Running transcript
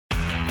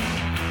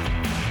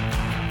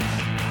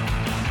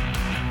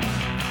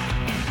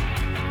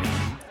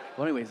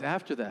Well, anyways,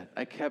 after that,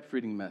 I kept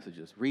reading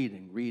messages,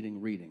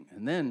 reading.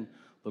 And then,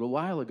 a little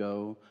while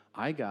ago,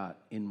 I got,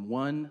 in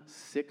one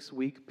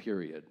 6-week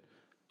period,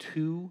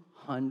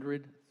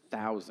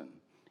 200,000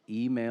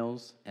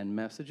 emails and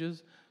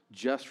messages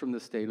just from the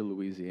state of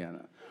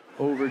Louisiana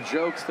over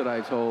jokes that I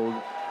told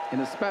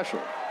in a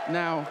special.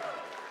 Now,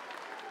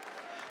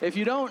 if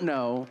you don't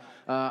know,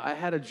 I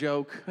had a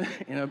joke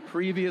in a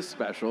previous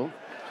special,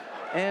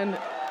 and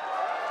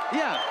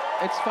yeah,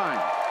 it's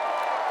fine.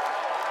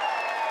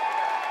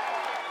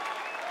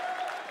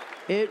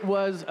 It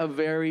was a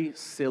very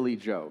silly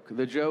joke.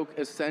 The joke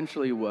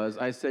essentially was,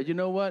 I said, you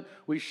know what?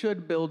 We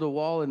should build a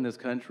wall in this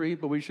country,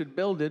 but we should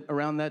build it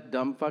around that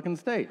dumb fucking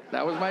state.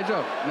 That was my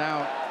joke.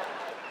 Now,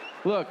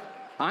 look,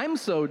 I'm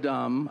so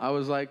dumb, I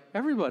was like,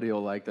 everybody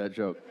will like that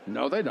joke.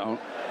 No, they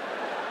don't.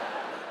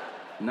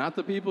 Not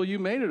the people you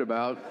made it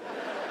about.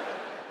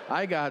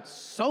 I got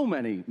so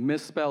many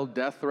misspelled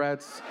death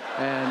threats,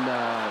 and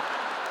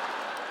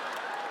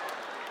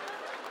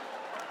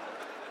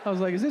I was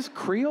like, is this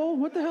Creole?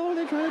 What the hell are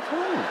they trying to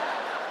tell me?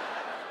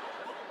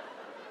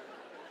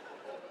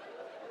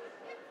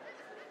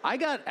 I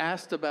got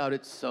asked about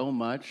it so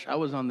much, I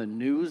was on the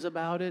news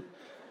about it,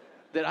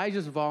 that I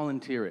just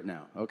volunteer it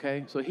now,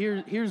 okay? So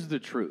here's the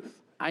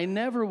truth. I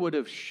never would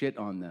have shit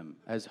on them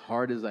as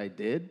hard as I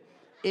did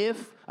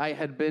if I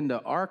had been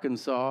to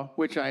Arkansas,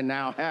 which I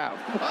now have.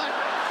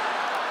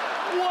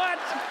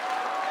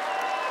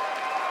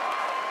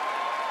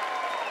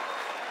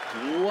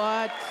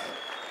 What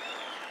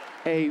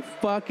a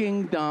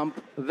fucking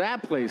dump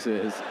that place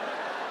is.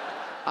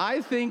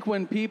 I think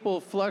when people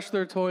flush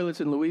their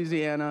toilets in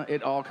Louisiana,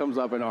 it all comes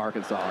up in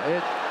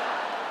Arkansas.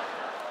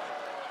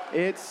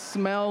 It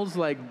smells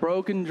like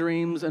broken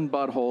dreams and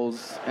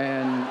buttholes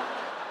and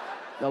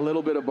a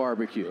little bit of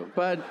barbecue.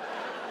 But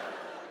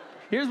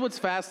here's what's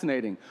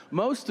fascinating.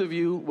 Most of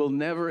you will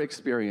never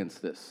experience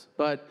this,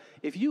 but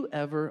if you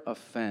ever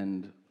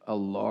offend a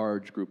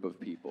large group of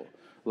people,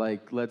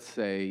 like let's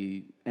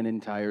say an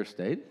entire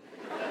state,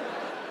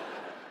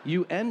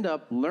 you end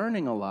up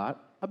learning a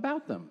lot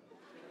about them.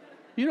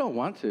 You don't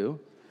want to,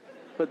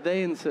 but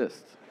they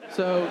insist.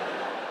 So,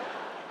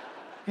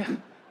 yeah,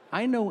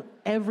 I know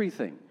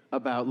everything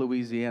about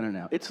Louisiana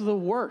now. It's the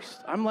worst.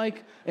 I'm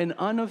like an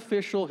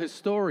unofficial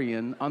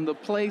historian on the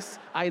place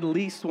I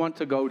least want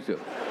to go to.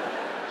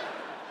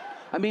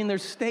 I mean, their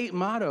state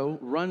motto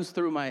runs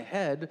through my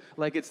head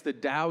like it's the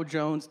Dow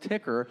Jones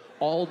ticker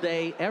all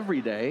day,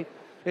 every day.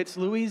 It's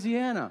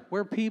Louisiana,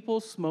 where people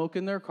smoke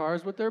in their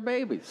cars with their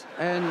babies.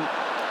 And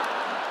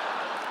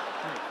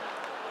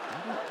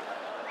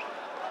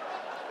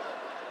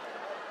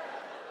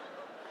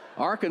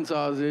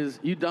Arkansas is,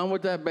 you done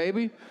with that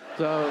baby?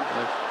 So,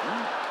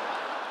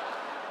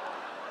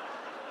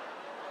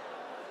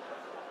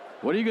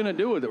 what are you gonna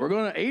do with it? We're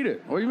gonna eat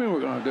it. What do you mean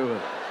we're gonna do with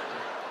it?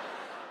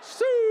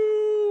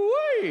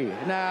 Soo-wee!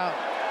 Now,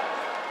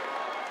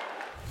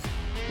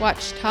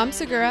 watch Tom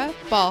Segura,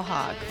 Ball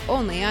Hog,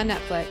 only on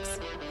Netflix.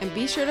 And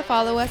be sure to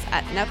follow us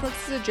at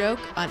Netflix is a Joke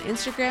on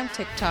Instagram,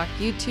 TikTok,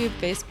 YouTube,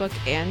 Facebook,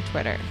 and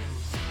Twitter.